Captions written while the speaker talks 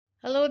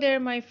Hello there,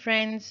 my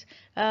friends.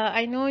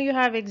 I know you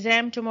have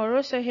exam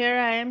tomorrow, so here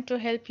I am to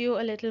help you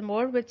a little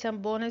more with some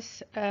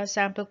bonus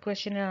sample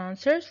question and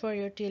answers for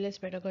your TLS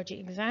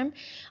pedagogy exam.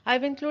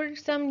 I've included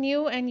some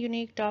new and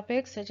unique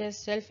topics such as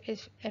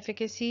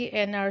self-efficacy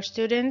in our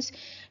students,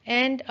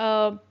 and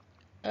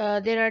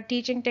there are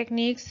teaching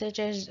techniques such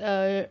as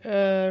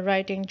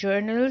writing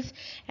journals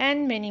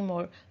and many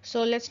more.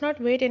 So let's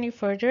not wait any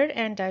further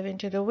and dive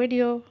into the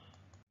video.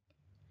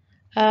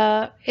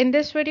 In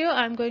this video,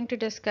 I'm going to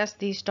discuss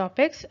these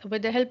topics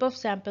with the help of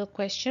sample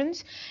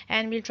questions,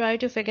 and we'll try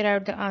to figure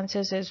out the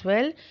answers as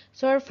well.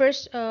 So our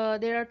first,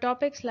 there are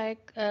topics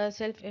like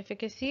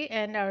self-efficacy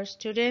and our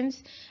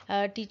students,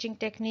 teaching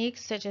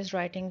techniques such as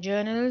writing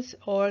journals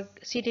or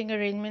seating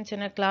arrangements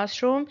in a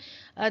classroom.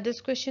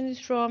 This question is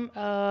from,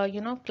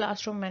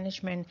 classroom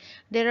management.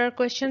 There are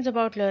questions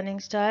about learning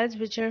styles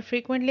which are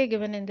frequently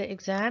given in the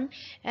exam,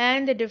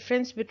 and the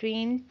difference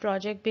between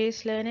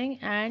project-based learning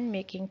and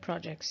making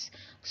projects.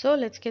 So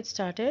let's get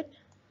started.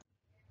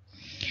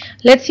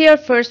 Let's see our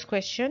first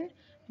question.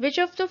 Which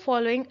of the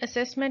following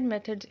assessment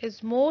methods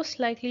is most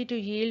likely to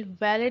yield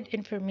valid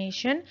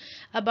information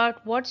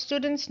about what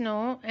students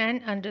know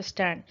and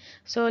understand?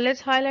 So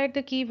let's highlight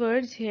the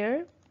keywords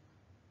here.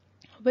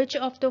 Which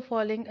of the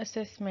following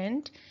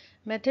assessment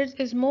methods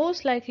is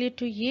most likely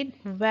to yield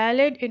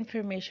valid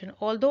information?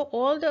 Although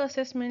all the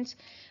assessments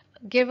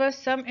give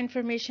us some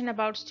information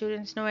about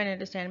students know and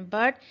understand,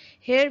 but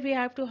here we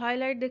have to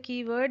highlight the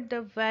keyword,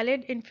 the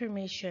valid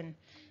information.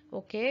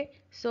 Okay,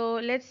 so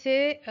let's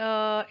say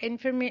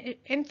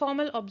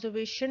informal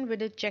observation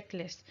with a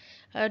checklist.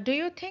 Do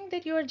you think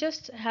that you are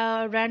just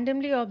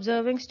randomly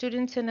observing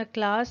students in a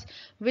class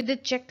with a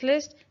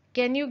checklist?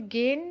 Can you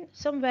gain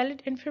some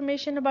valid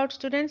information about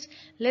students?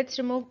 Let's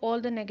remove all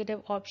the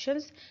negative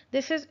options.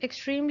 This is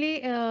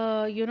extremely,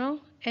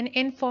 an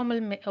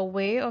informal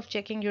way of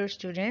checking your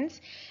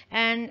students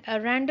and a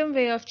random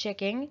way of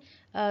checking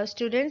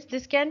students.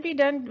 This can be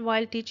done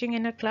while teaching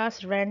in a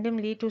class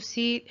randomly to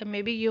see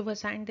maybe you've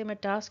assigned them a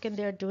task and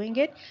they are doing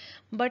it,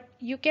 but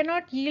you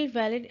cannot yield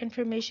valid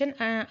information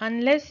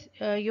unless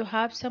you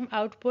have some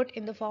output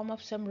in the form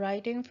of some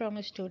writing from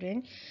a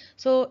student.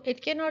 So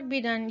it cannot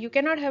be done. You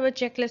cannot have a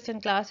checklist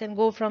in class and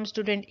go from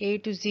student A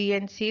to Z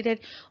and see that,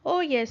 oh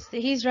yes,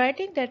 he's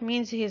writing, that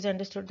means he has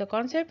understood the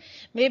concept.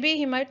 Maybe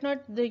he might not,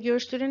 your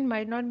student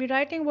might not be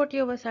writing what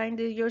you have assigned.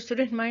 Your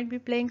student might be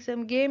playing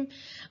some game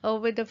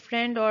with a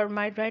friend or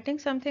might writing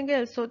something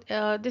else. So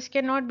this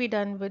cannot be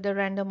done with a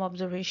random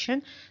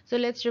observation. So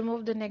let's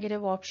remove the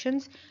negative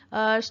options.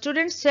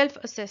 Student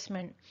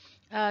self-assessment.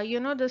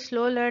 The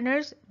slow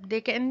learners,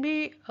 they can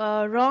be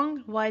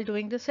wrong while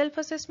doing the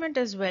self-assessment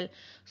as well.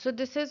 So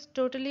this is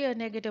totally a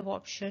negative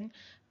option.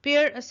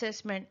 Peer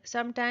assessment.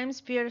 Sometimes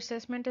peer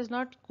assessment is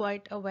not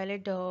quite a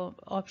valid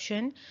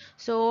option.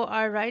 So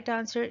our right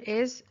answer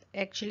is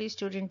actually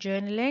student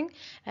journaling.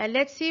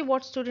 Let's see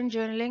what student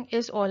journaling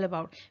is all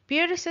about.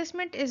 Peer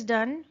assessment is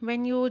done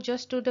when you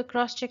just do the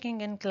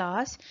cross-checking in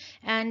class,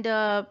 and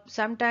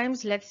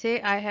sometimes let's say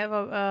I have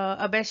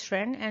a best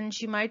friend and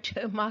she might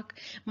mark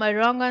my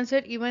wrong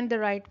answer, even the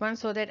right one,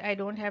 so that I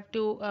don't have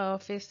to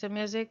face the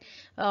music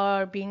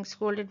or being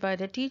scolded by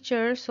the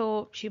teacher.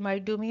 So she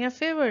might do me a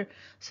favor.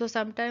 So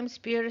sometimes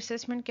peer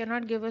assessment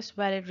cannot give us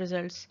valid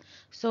results.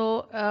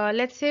 So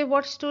let's say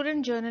what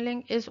student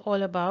journaling is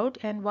all about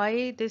and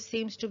why this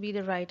seems to be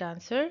the right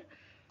answer.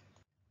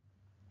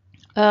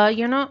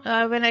 When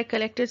I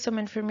collected some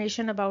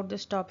information about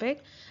this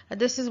topic,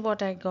 this is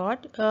what I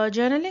got.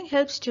 Journaling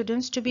helps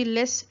students to be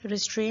less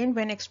restrained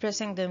when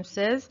expressing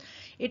themselves.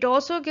 It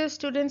also gives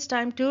students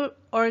time to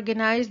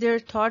organize their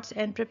thoughts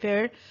and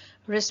prepare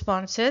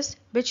responses,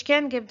 which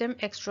can give them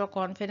extra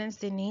confidence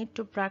they need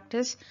to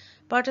practice,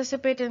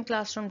 participate in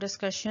classroom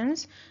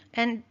discussions,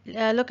 and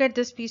look at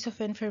this piece of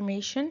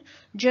information.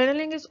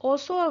 Journaling is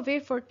also a way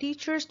for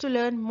teachers to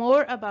learn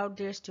more about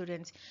their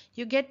students.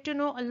 You get to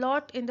know a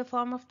lot in the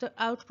form of the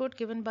output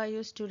given by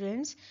your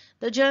students.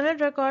 The journal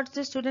records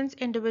the students'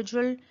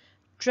 individual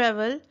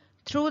travel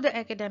through the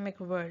academic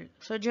world.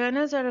 So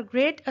journals are a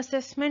great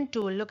assessment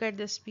tool. Look at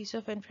this piece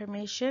of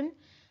information.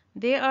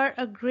 They are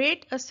a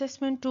great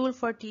assessment tool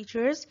for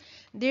teachers.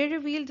 They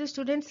reveal the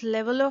students'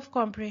 level of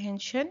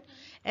comprehension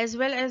as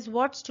well as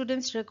what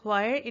students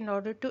require in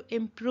order to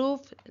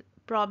improve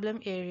problem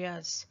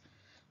areas.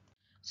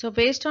 So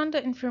based on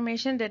the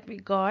information that we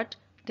got,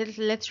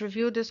 let's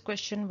review this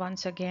question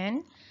once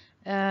again.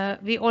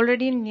 We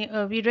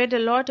read a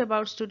lot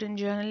about student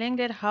journaling,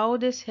 that how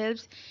this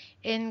helps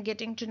in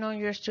getting to know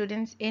your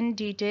students in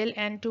detail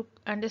and to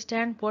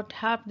understand what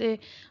have they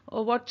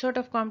or what sort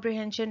of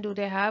comprehension do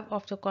they have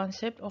of the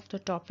concept of the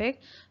topic.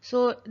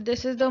 So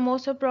this is the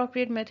most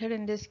appropriate method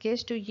in this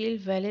case to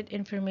yield valid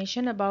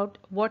information about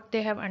what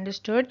they have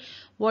understood,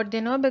 what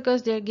they know,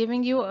 because they're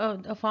giving you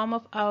a form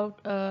of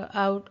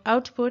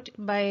output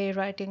by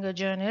writing a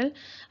journal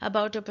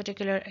about a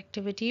particular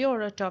activity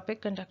or a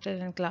topic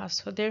conducted in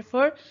class. So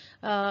therefore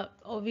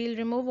we'll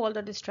remove all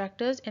the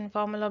distractors.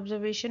 Informal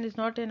observation is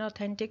not an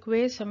authentic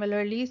way.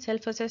 Similarly,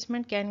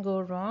 self-assessment can go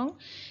wrong,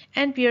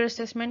 and peer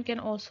assessment can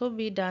also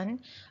be done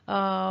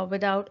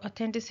without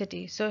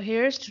authenticity. So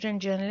here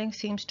student journaling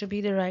seems to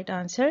be the right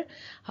answer.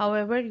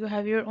 However, you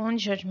have your own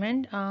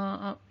judgment.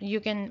 You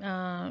can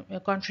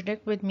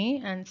contradict with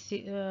me and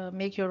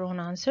make your own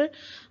answer.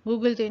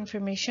 Google the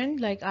information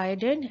like I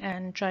did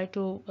and try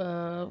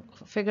to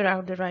figure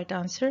out the right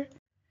answer.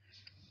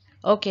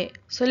 Okay,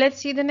 so let's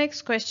see the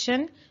next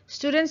question.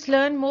 Students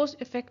learn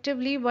most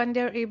effectively when they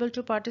are able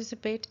to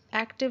participate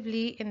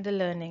actively in the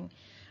learning.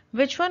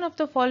 Which one of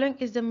the following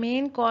is the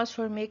main cause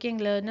for making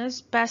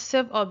learners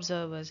passive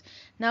observers?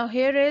 Now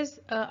here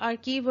is our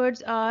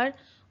keywords are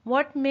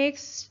what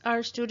makes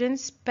our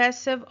students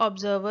passive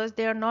observers.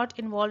 They are not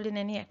involved in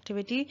any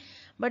activity,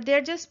 but they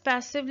are just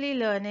passively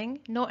learning.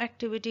 No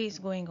activity is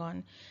going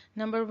on.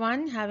 Number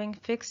one, having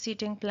fixed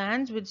seating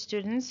plans with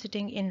students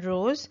sitting in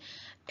rows.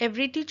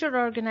 Every teacher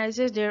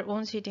organizes their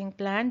own seating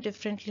plan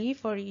differently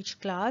for each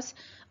class.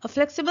 A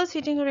flexible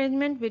seating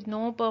arrangement with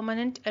no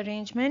permanent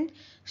arrangement.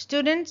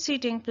 Student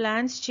seating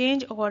plans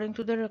change according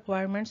to the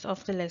requirements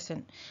of the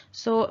lesson.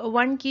 So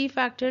one key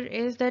factor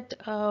is that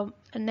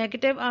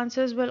negative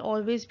answers will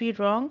always be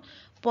wrong.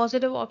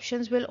 Positive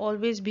options will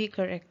always be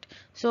correct.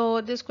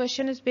 So this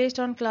question is based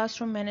on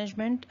classroom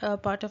management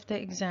part of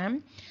the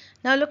exam.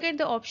 Now look at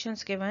the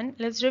options given.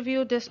 Let's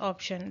review this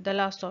option, the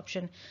last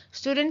option.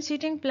 Student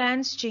seating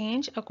plans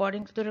change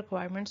according to the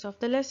requirements of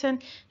the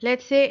lesson.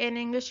 Let's say an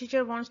English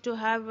teacher wants to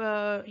have,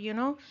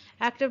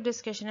 active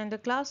discussion in the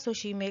class, so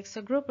she makes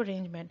a group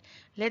arrangement.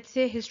 Let's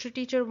say history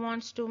teacher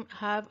wants to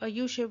have a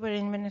U-shape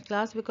arrangement in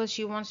class because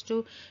she wants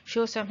to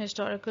show some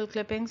historical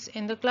clippings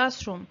in the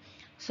classroom.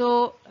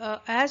 So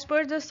as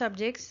per the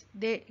subjects,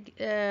 the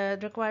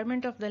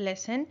requirement of the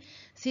lesson,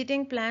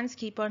 seating plans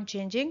keep on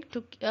changing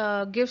to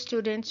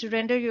to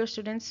render your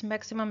students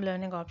maximum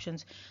learning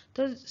options.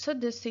 So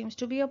this seems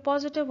to be a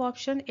positive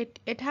option.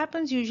 It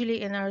happens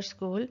usually in our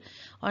school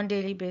on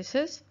daily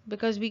basis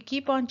because we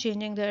keep on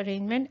changing the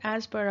arrangement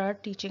as per our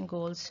teaching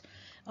goals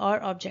or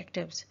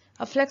objectives.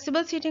 A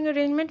flexible seating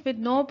arrangement with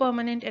no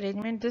permanent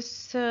arrangement.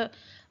 This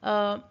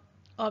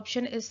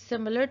option is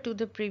similar to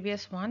the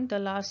previous one, the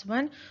last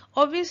one.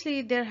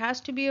 Obviously, there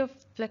has to be a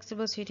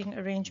flexible seating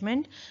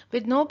arrangement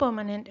with no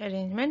permanent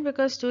arrangement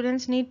because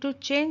students need to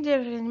change their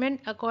arrangement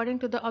according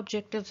to the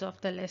objectives of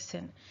the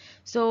lesson.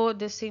 So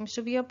this seems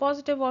to be a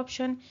positive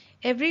option.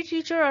 Every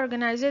teacher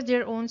organizes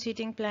their own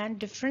seating plan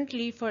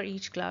differently for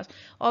each class.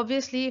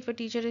 Obviously, if a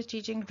teacher is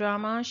teaching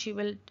drama, she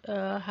will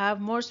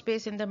have more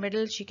space in the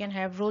middle. She can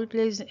have role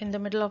plays in the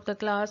middle of the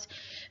class.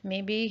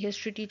 Maybe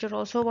history teacher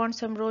also wants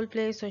some role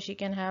plays, so she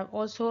can have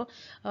also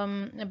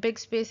a big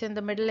space in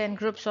the middle and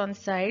groups on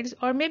sides.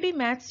 Or maybe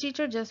maths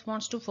teacher just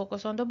wants to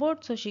focus on the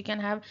board, so she can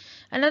have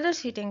another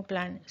seating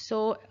plan.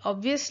 So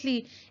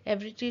obviously,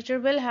 every teacher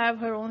will have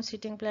her own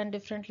seating plan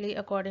differently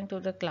according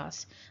to the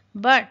class.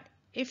 But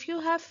if you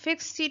have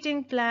fixed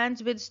seating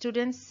plans with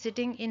students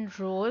sitting in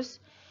rows,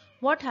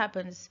 what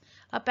happens?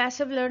 A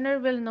passive learner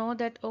will know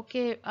that,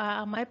 okay,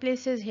 my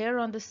place is here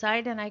on the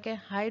side and I can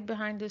hide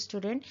behind the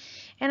student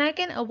and I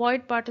can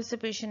avoid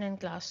participation in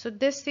class. So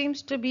this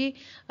seems to be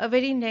a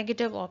very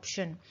negative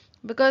option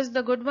because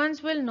the good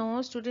ones will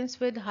know, students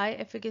with high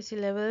efficacy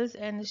levels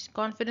and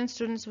confident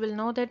students will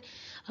know that,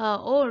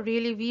 oh,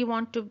 really, we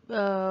want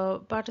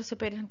to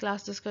participate in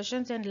class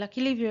discussions, and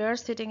luckily we are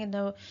sitting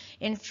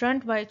in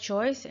front by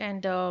choice,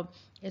 and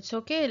it's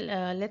okay.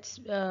 Let's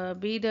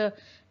be the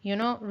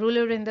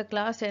ruler in the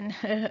class and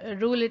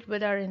rule it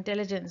with our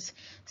intelligence.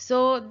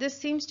 So this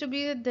seems to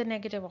be the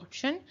negative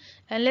option.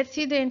 And let's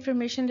see the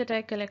information that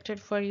I collected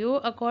for you.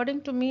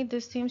 According to me,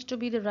 this seems to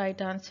be the right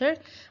answer,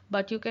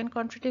 but you can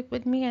contradict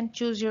with me and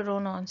choose your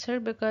own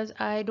answer because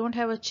I don't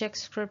have a check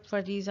script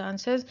for these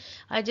answers.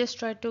 I just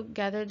tried to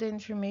gather the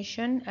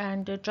information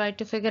and try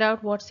to figure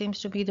out what seems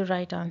to be the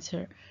right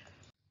answer.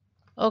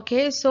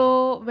 Okay,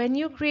 so when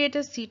you create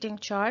a seating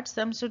chart,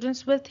 some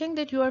students will think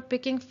that you are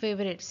picking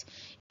favorites.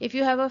 If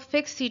you have a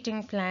fixed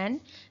seating plan,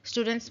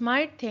 students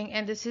might think,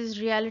 and this is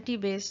reality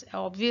based,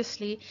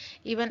 obviously,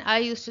 even I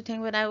used to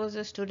think when I was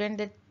a student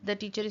that the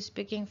teacher is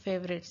picking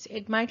favorites.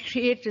 It might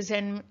create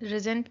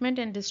resentment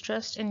and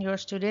distrust in your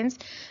students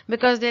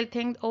because they'll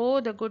think,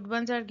 oh, the good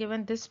ones are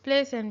given this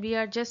place and we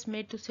are just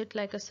made to sit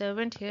like a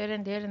servant here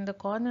and there in the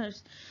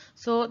corners.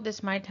 So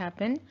this might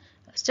happen.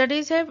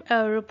 Studies have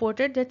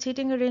reported that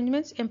seating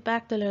arrangements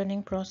impact the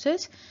learning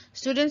process.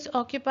 Students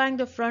occupying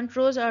the front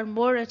rows are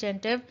more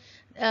attentive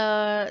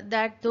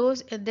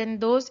than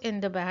those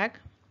in the back.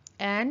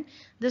 And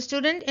the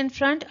student in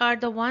front are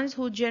the ones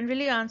who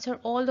generally answer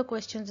all the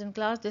questions in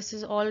class. This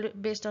is all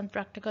based on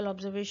practical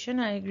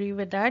observation. I agree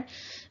with that.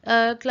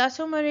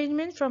 Classroom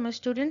arrangement from a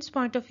student's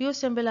point of view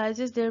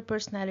symbolizes their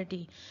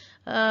personality.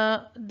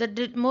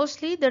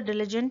 Mostly the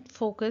diligent,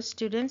 focused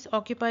students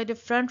occupy the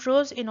front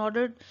rows in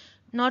order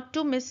not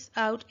to miss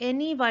out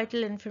any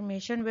vital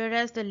information,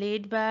 whereas the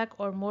laid back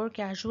or more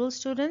casual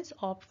students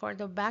opt for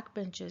the back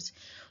benches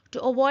to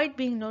avoid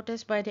being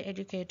noticed by the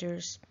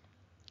educators.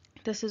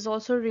 This is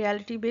also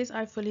reality based.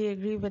 I fully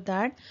agree with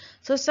that.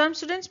 So some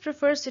students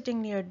prefer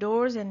sitting near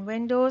doors and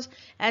windows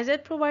as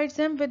it provides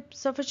them with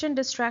sufficient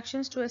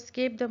distractions to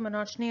escape the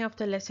monotony of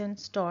the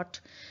lessons taught.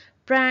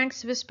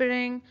 Pranks,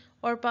 whispering,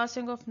 or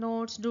passing of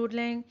notes,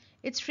 doodling.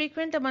 It's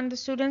frequent among the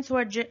students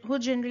who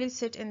generally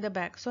sit in the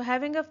back. So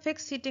having a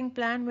fixed seating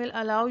plan will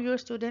allow your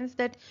students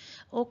that,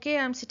 okay,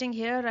 I'm sitting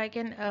here, I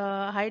can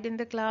hide in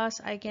the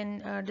class, I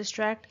can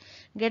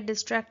get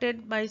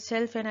distracted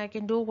myself, and I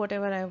can do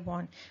whatever I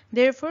want.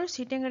 Therefore,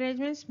 seating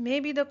arrangements may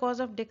be the cause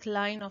of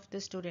decline of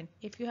the student.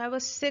 If you have a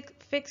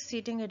fixed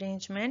seating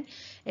arrangement,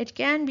 it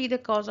can be the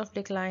cause of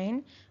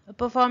decline.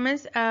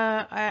 Performance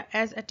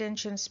as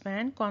attention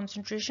span,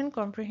 concentration,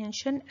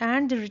 comprehension,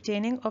 and the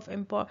retaining of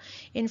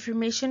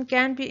information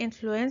can be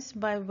influenced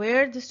by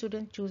where the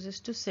student chooses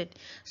to sit.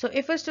 So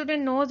if a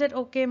student knows that,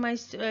 okay, my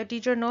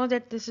teacher knows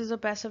that this is a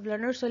passive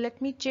learner, so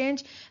let me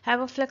have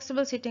a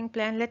flexible sitting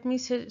plan. Let me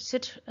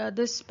sit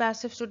this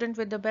passive student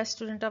with the best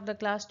student of the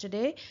class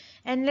today,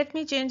 and let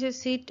me change his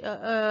seat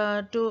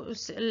and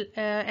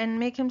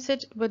make him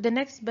sit with the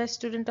next best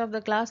student of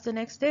the class the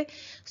next day.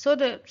 So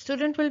the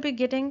student will be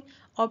getting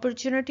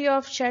opportunity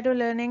of shadow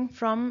learning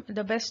from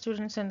the best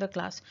students in the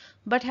class.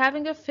 But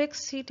having a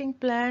fixed seating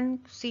plan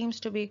seems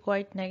to be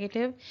quite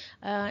negative.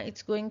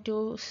 It's going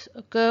to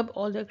curb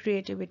all the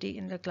creativity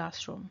in the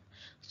classroom.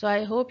 So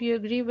I hope you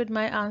agree with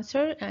my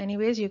answer.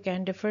 Anyways, you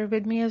can differ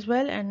with me as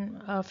well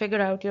and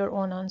figure out your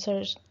own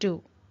answers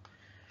too.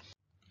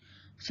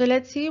 So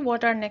let's see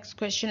what our next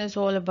question is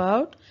all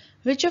about.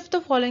 Which of the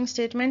following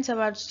statements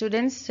about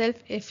students'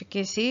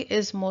 self-efficacy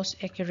is most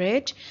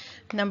accurate?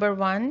 Number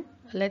one,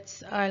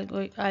 I'll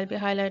be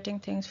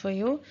highlighting things for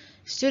you.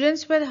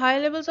 Students with high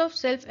levels of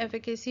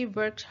self-efficacy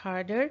work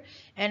harder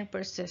and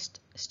persist.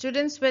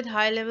 Students with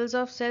high levels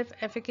of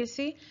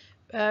self-efficacy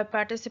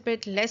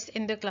participate less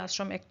in the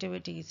classroom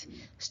activities.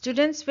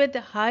 Students with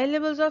high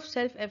levels of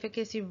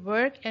self-efficacy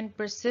work and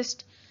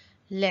persist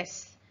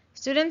less.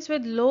 Students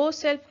with low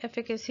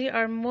self-efficacy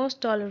are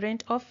most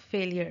tolerant of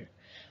failure.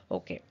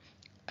 Okay,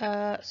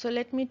 so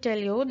let me tell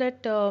you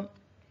that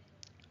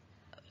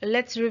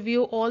let's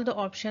review all the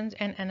options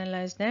and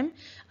analyze them.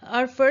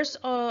 Our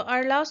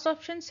last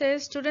option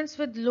says students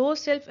with low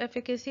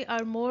self-efficacy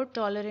are more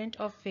tolerant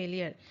of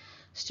failure.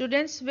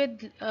 Students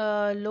with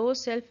low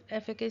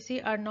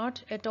self-efficacy are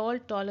not at all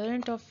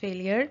tolerant of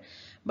failure,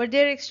 but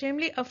they're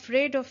extremely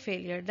afraid of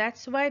failure.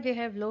 That's why they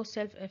have low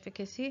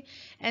self-efficacy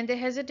and they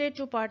hesitate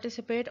to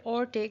participate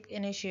or take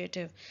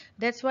initiative.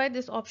 That's why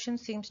this option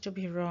seems to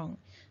be wrong.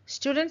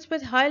 Students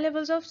with high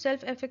levels of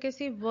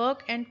self-efficacy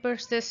work and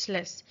persist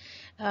less.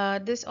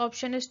 This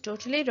option is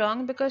totally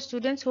wrong because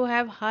students who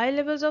have high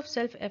levels of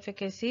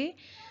self-efficacy,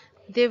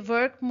 they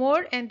work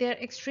more and they are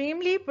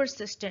extremely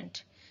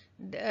persistent.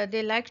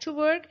 They like to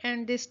work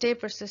and they stay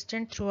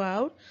persistent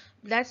throughout.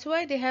 That's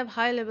why they have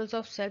high levels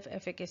of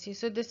self-efficacy.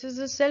 So this is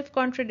a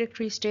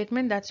self-contradictory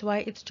statement. That's why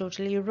it's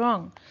totally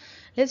wrong.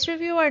 Let's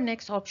review our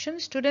next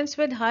option. Students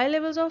with high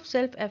levels of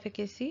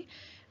self-efficacy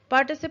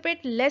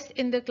participate less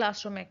in the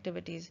classroom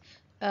activities.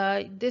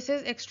 This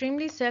is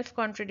extremely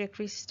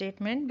self-contradictory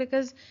statement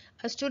because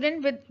a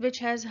student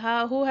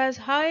who has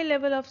high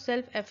level of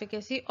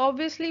self-efficacy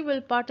obviously will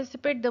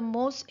participate the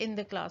most in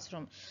the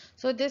classroom.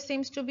 So this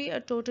seems to be a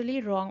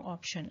totally wrong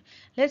option.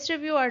 Let's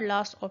review our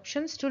last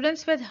option.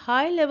 Students with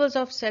high levels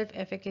of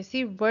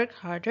self-efficacy work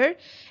harder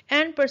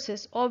and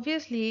persist.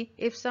 Obviously,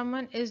 if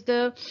someone is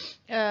the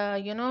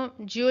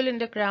jewel in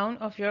the crown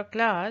of your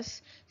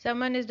class,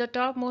 someone is the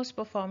topmost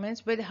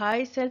performance with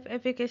high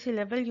self-efficacy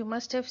level, you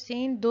must have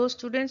seen those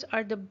students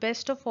are the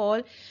best of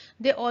all.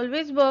 They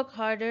always work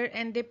harder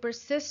and they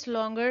persist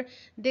longer.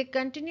 They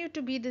continue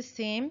to be the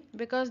same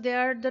because they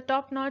are the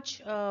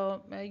top-notch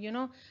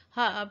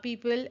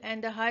people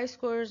and the high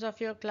scorers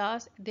of your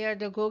class. They are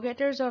the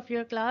go-getters of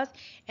your class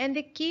and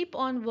they keep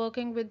on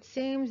working with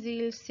same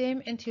zeal,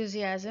 same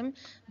enthusiasm.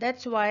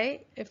 That's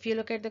why if you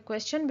look at the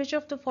question, which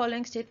of the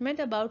following statement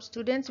about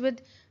students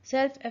with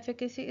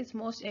self-efficacy is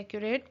most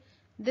accurate?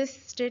 This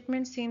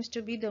statement seems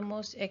to be the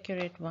most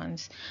accurate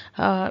ones.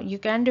 You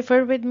can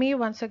differ with me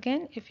once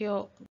again if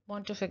you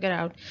want to figure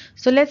out.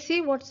 So let's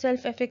see what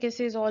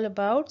self-efficacy is all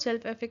about.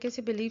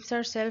 Self-efficacy beliefs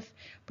are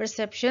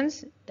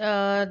self-perceptions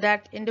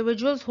that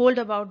individuals hold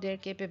about their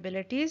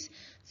capabilities.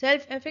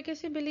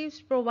 Self-efficacy beliefs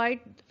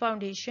provide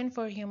foundation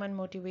for human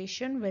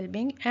motivation,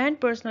 well-being,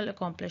 and personal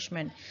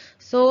accomplishment.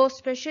 So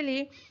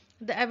especially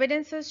the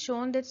evidence has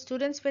shown that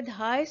students with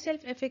high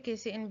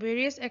self-efficacy in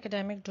various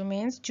academic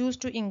domains choose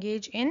to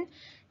engage in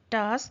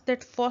tasks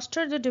that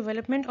foster the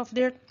development of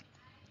their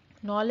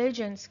knowledge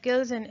and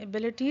skills and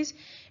abilities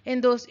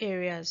in those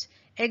areas.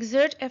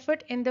 Exert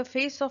effort in the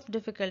face of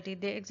difficulty.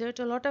 They exert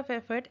a lot of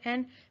effort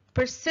and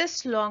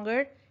persist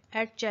longer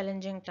at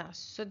challenging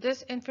tasks. So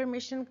this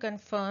information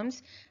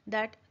confirms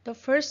that the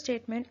first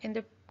statement in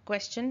the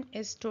question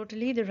is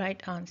totally the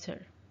right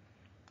answer.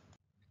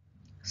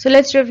 So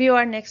let's review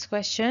our next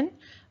question.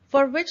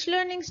 For which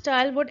learning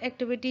style would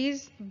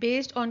activities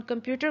based on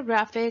computer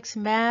graphics,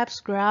 maps,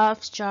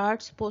 graphs,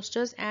 charts,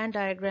 posters, and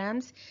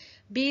diagrams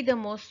be the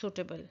most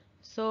suitable?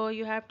 So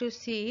you have to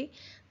see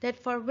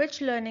that for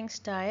which learning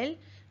style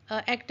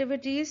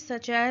activities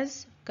such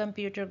as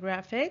computer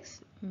graphics,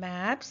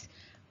 maps,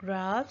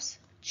 graphs,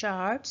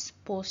 charts,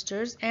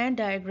 posters and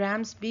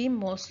diagrams be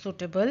most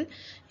suitable.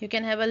 You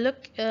can have a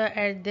look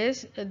at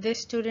this.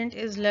 This student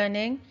is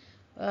learning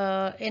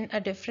in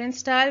a different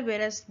style,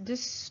 whereas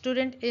this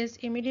student is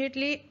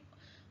immediately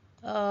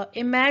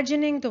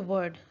imagining the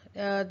word.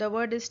 The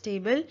word is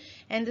table,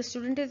 and the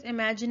student is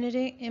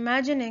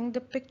imagining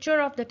the picture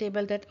of the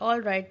table. That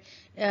all right,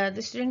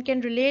 the student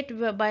can relate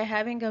by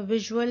having a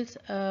visual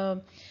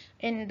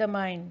in the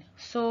mind.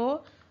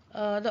 So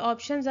the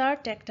options are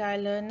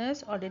tactile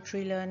learners,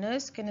 auditory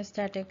learners,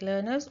 kinesthetic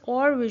learners,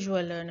 or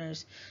visual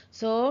learners.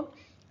 So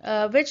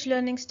which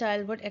learning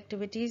style would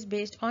activities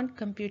based on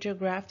computer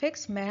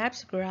graphics,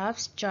 maps,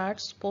 graphs,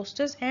 charts,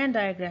 posters and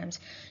diagrams?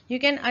 You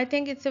can, I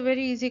think it's a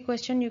very easy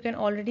question, you can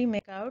already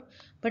make out,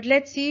 but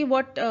let's see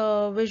what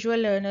visual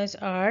learners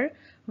are.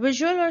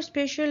 Visual or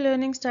spatial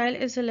learning style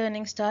is a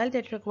learning style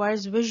that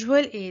requires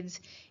visual aids,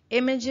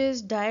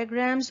 images,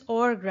 diagrams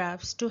or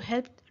graphs to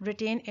help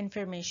retain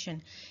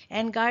information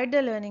and guide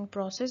the learning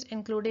process,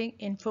 including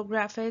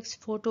infographics,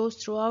 photos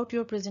throughout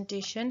your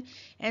presentation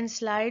and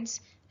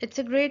slides. It's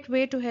a great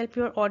way to help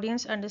your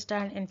audience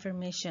understand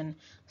information.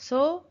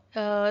 So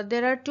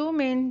there are two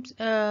main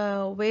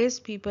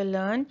ways people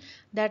learn,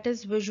 that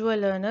is visual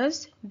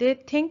learners. They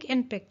think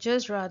in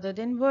pictures rather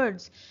than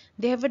words.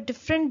 They have a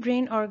different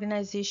brain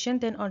organization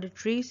than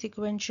auditory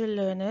sequential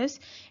learners,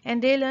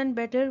 and they learn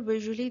better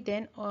visually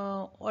than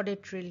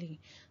auditorily.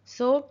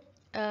 So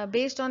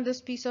based on this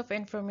piece of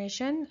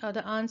information,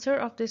 the answer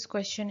of this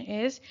question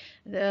is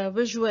the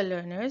visual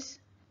learners.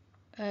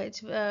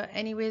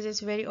 Anyways, it's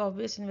very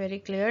obvious and very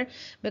clear,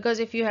 because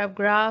if you have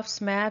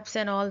graphs, maps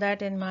and all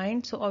that in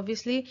mind, so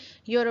obviously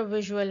you're a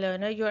visual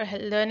learner. You're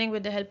learning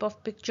with the help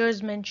of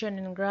pictures mentioned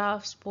in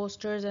graphs,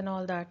 posters and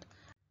all that.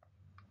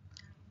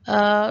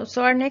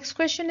 So our next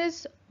question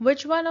is,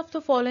 which one of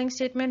the following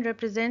statement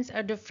represents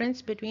a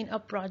difference between a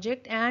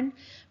project and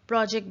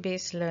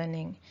project-based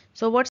learning?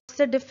 So what's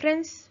the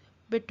difference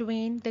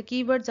between, the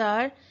keywords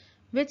are,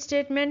 which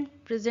statement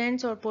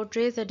presents or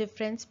portrays a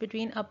difference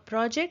between a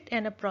project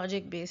and a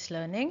project-based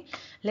learning?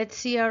 Let's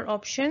see our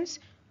options.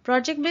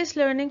 Project-based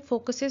learning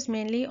focuses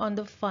mainly on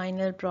the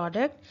final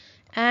product,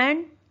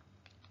 and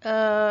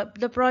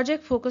the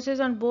project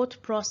focuses on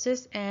both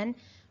process and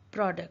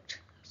product.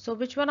 So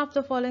which one of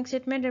the following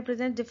statement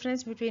represents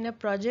difference between a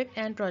project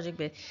and project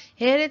based?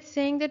 Here it's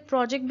saying that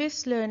project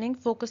based learning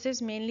focuses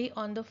mainly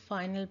on the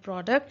final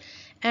product,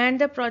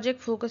 and the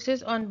project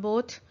focuses on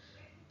both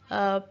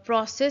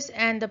process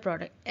and the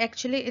product.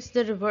 Actually it's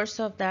the reverse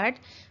of that.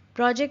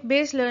 Project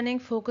based learning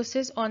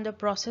focuses on the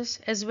process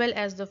as well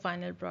as the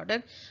final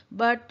product,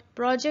 but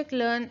project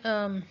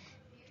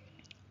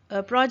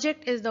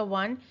is the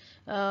one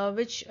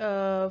which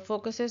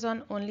focuses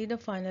on only the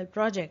final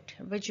project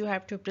which you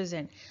have to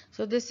present.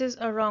 So this is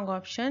a wrong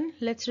option.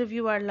 Let's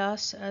review our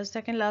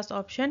second last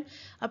option.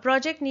 A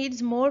project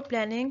needs more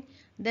planning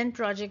than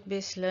project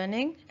based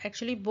learning.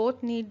 Actually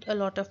both need a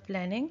lot of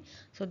planning,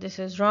 so this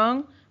is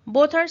wrong.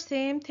 Both are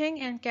same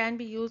thing and can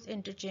be used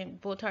interchangeably.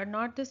 Both are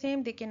not the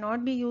same, they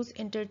cannot be used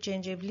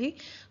interchangeably,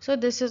 so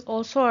this is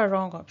also a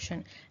wrong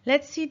option.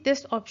 Let's see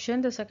this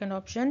option, the second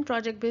option.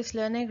 Project based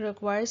learning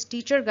requires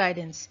teacher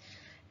guidance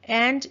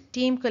and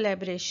team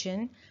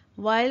collaboration,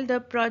 while the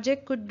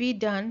project could be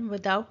done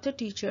without the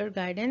teacher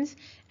guidance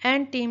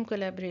and team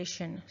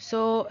collaboration.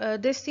 So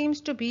this seems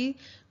to be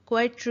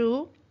quite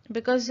true,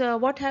 because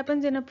what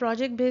happens in a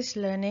project based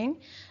learning,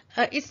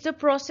 it's the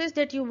process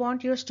that you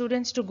want your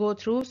students to go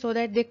through so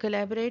that they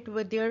collaborate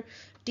with their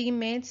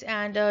teammates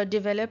and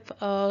develop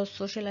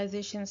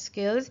socialization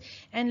skills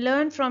and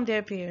learn from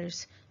their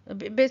peers.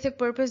 The basic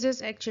purpose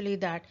is actually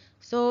that.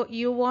 So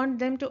you want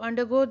them to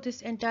undergo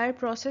this entire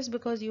process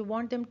because you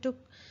want them to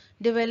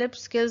develop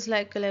skills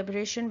like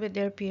collaboration with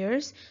their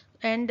peers,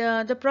 and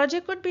the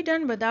project could be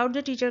done without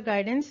the teacher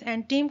guidance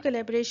and team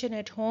collaboration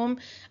at home.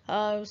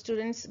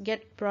 Students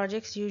get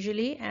projects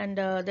usually, and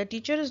the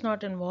teacher is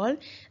not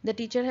involved. The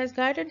teacher has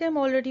guided them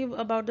already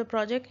about the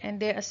project, and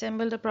they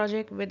assemble the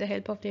project with the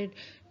help of their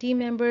team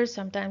members.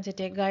 Sometimes they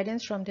take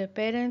guidance from their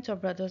parents or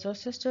brothers or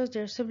sisters,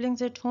 their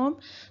siblings at home.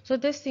 So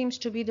this seems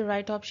to be the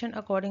right option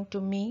according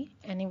to me.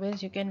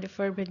 Anyways, you can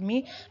differ with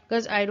me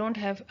because I don't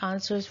have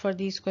answers for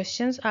these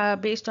questions.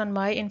 Based on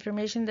my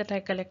information that I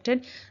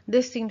collected,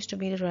 this seems to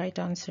be the right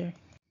answer.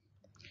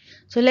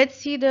 So let's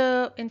see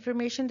the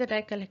information that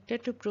I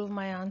collected to prove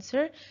my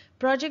answer.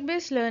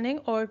 Project-based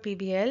learning, or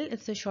PBL,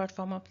 it's the short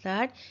form of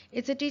that.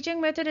 It's a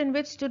teaching method in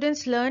which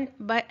students learn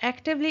by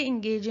actively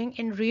engaging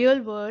in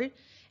real-world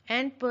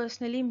and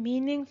personally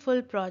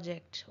meaningful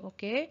project.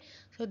 Okay,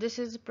 so this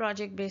is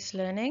project-based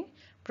learning.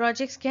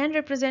 Projects can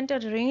represent a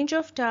range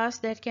of tasks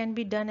that can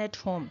be done at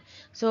home.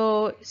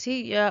 So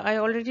see, I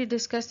already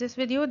discussed this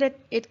with you, that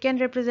it can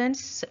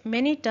represent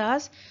many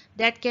tasks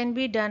that can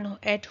be done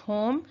at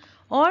home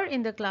or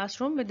in the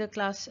classroom with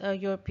the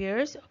your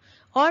peers,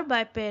 or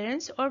by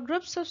parents or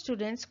groups of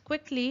students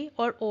quickly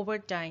or over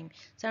time.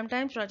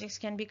 Sometimes projects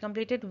can be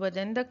completed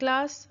within the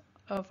class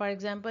For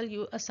example,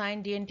 you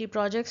assign D&T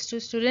projects to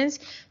students.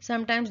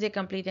 Sometimes they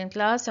complete in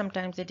class,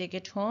 sometimes they take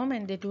it home,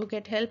 and they do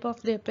get help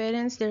of their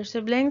parents, their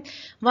siblings.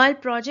 While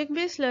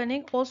project-based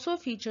learning also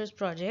features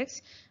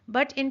projects,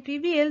 but in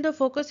PBL the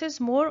focus is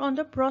more on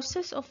the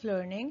process of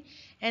learning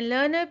and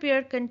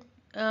learner-peer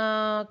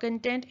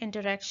content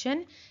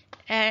interaction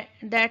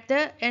that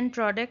the end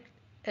product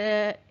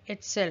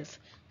itself.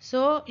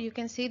 So you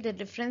can see the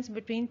difference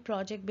between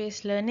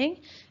project-based learning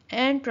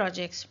and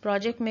projects.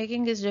 Project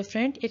making is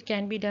different. It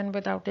can be done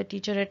without a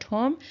teacher at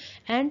home,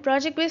 and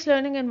project-based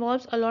learning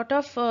involves a lot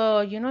of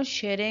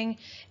sharing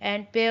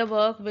and pair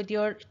work with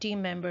your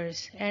team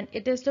members, and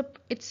it's the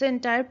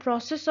entire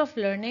process of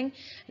learning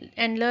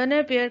and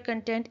learner peer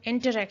content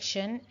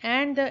interaction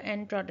and the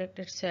end product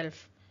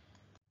itself.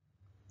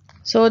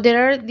 So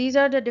these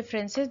are the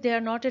differences. They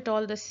are not at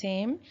all the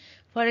same.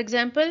 For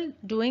example,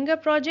 doing a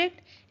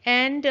project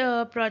and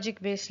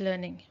project-based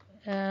learning.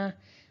 Uh,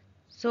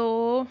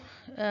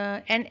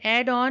 an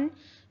add-on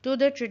to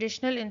the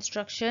traditional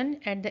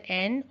instruction at the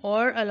end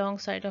or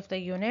alongside of the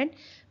unit,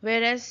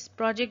 whereas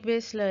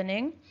project-based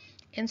learning,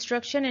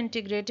 instruction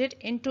integrated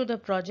into the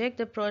project.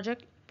 The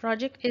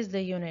project is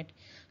the unit.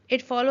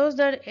 It follows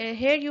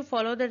here you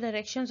follow the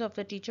directions of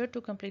the teacher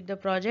to complete the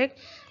project.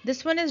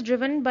 This one is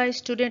driven by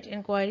student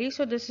inquiry,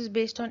 so this is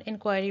based on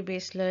inquiry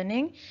based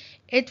learning.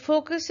 It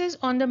focuses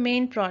on the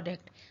main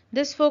product.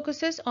 This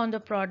focuses on the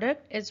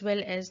product as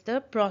well as the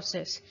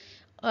process.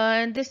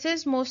 This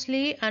is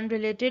mostly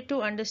unrelated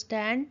to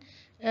understand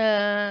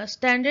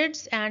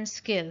standards and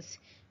skills.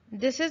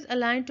 This is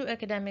aligned to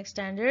academic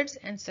standards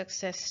and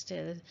success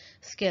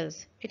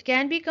skills. It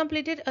can be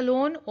completed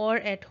alone or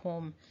at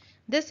home.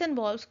 This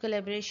involves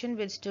collaboration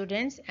with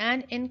students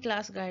and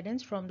in-class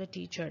guidance from the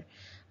teacher.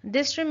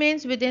 This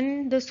remains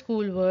within the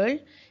school world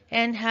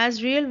and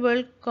has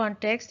real-world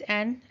context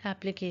and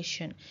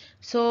application.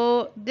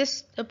 So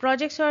this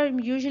projects are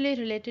usually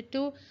related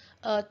to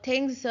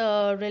things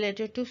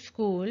related to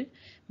school,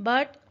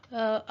 but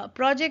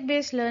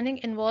project-based learning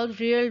involves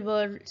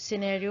real-world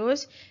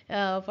scenarios.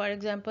 For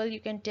example, you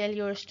can tell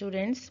your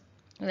students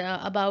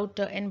about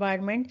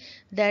environment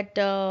that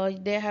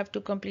they have to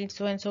complete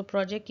so and so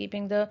project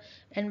keeping the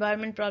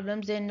environment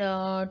problems in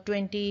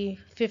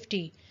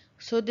 2050.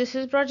 So this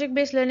is project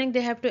based learning.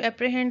 They have to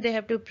apprehend, they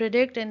have to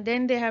predict, and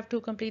then they have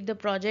to complete the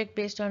project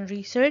based on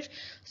research.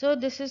 So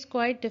this is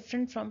quite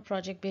different from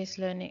project based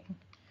learning.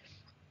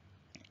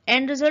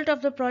 End result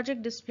of the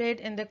project displayed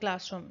in the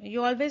classroom.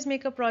 You always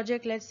make a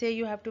project. Let's say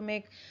you have to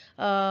make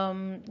a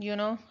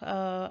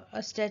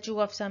statue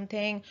of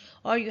something,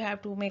 or you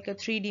have to make a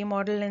 3D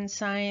model in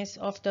science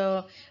of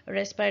the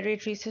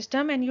respiratory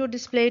system, and you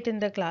display it in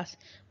the class.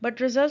 But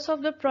results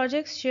of the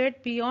projects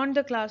shared beyond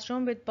the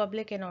classroom with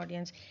public and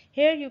audience.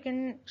 Here you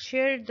can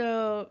share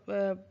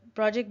the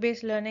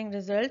project-based learning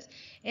results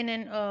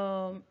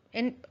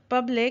in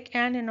public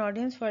and in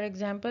audience. For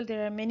example,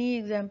 there are many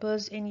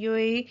examples in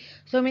UAE.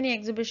 So many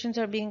exhibitions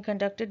are being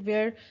conducted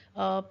where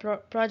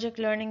project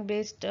learning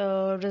based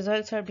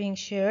results are being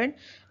shared.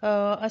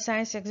 A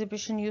science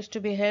exhibition used to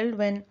be held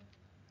when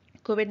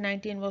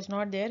COVID-19 was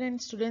not there, and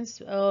students,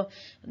 the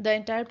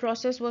entire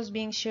process was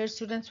being shared.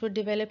 Students would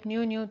develop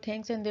new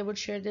things and they would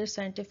share their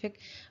scientific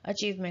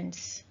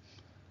achievements.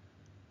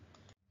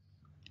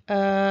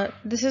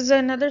 This is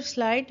another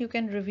slide. You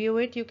can review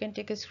it. You can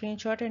take a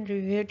screenshot and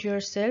review it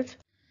yourself.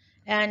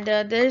 And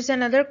there is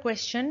another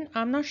question.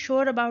 I'm not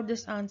sure about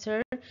this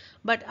answer,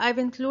 but I've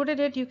included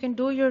it. You can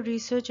do your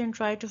research and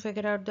try to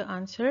figure out the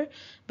answer,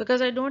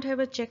 because I don't have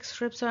a check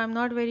script, so I'm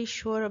not very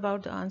sure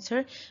about the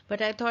answer.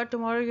 But I thought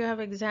tomorrow you have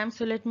exams,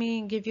 so let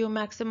me give you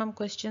maximum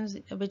questions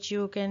which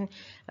you can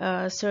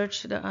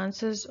search the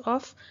answers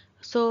of.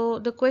 So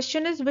the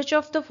question is, which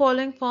of the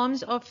following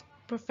forms of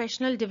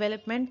professional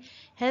development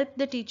help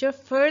the teacher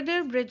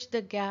further bridge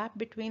the gap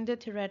between the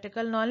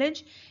theoretical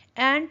knowledge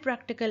and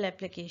practical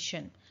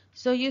application?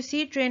 So you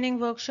see training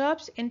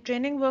workshops. In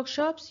training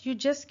workshops, you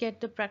just get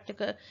the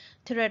practical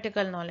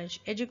theoretical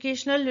knowledge.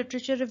 Educational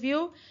literature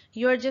review,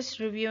 you are just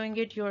reviewing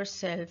it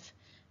yourself.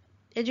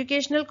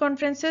 Educational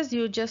conferences,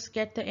 you just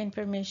get the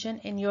information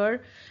in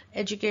your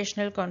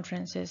educational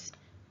conferences.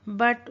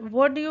 But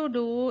what do you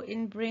do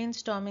in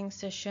brainstorming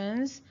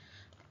sessions?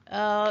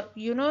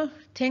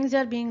 Things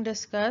are being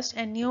discussed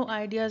and new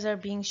ideas are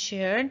being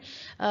shared.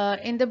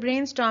 In the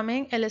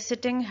brainstorming,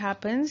 eliciting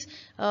happens.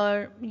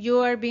 You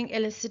are being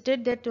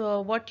elicited that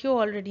what you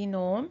already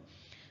know.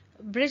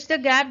 Bridge the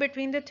gap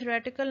between the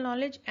theoretical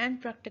knowledge and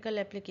practical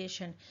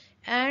application.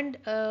 And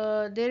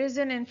there is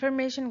an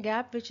information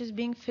gap which is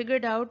being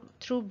figured out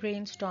through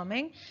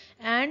brainstorming,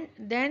 and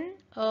then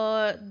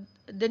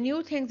the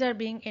new things are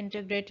being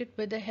integrated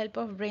with the help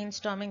of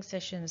brainstorming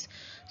sessions.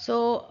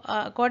 So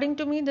according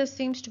to me, this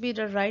seems to be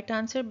the right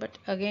answer, but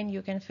again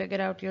you can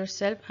figure out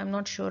yourself. I'm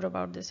not sure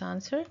about this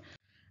answer.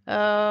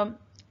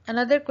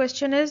 Another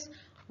question is,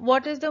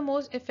 what is the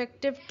most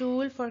effective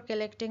tool for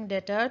collecting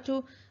data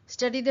to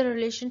study the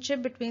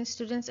relationship between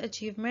students'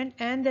 achievement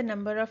and the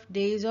number of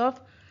days of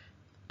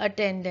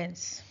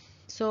attendance?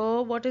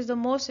 So what is the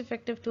most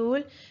effective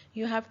tool?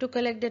 You have to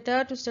collect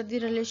data to study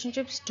the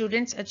relationship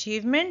students'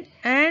 achievement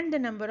and the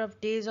number of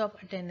days of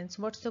attendance.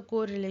 What's the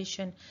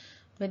correlation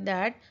with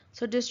that?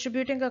 So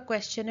distributing a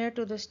questionnaire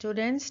to the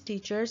students,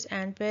 teachers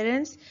and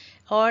parents,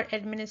 or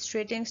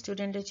administrating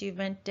student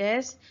achievement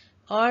tests,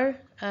 or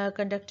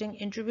conducting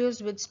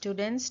interviews with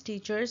students,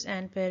 teachers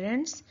and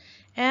parents,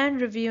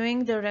 and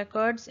reviewing the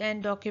records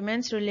and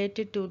documents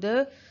related to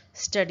the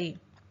study.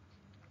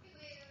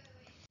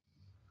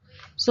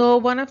 So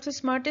one of the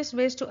smartest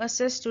ways to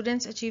assess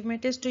students'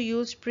 achievement is to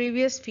use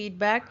previous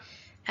feedback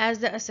as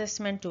the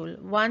assessment tool.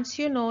 Once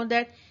you know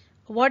that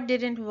what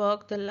didn't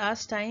work the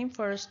last time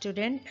for a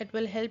student, it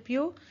will help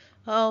you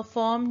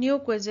form new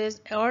quizzes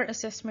or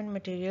assessment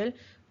material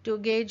to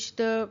gauge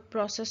the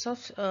process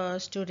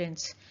of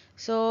students.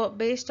 So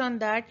based on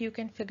that, you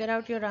can figure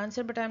out your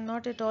answer, but I'm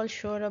not at all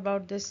sure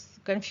about this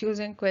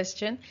confusing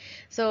question.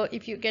 So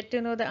if you get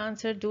to know the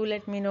answer, do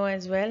let me know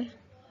as well.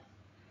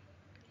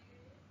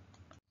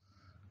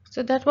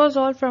 So that was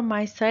all from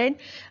my side.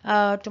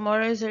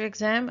 Tomorrow is your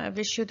exam. I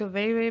wish you the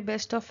very, very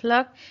best of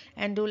luck,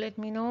 and do let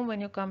me know when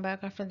you come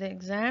back after the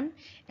exam.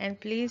 And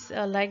please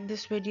like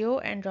this video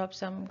and drop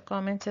some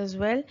comments as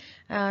well.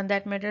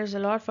 That matters a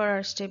lot for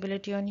our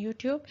stability on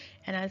YouTube.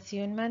 And I'll see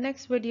you in my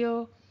next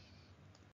video.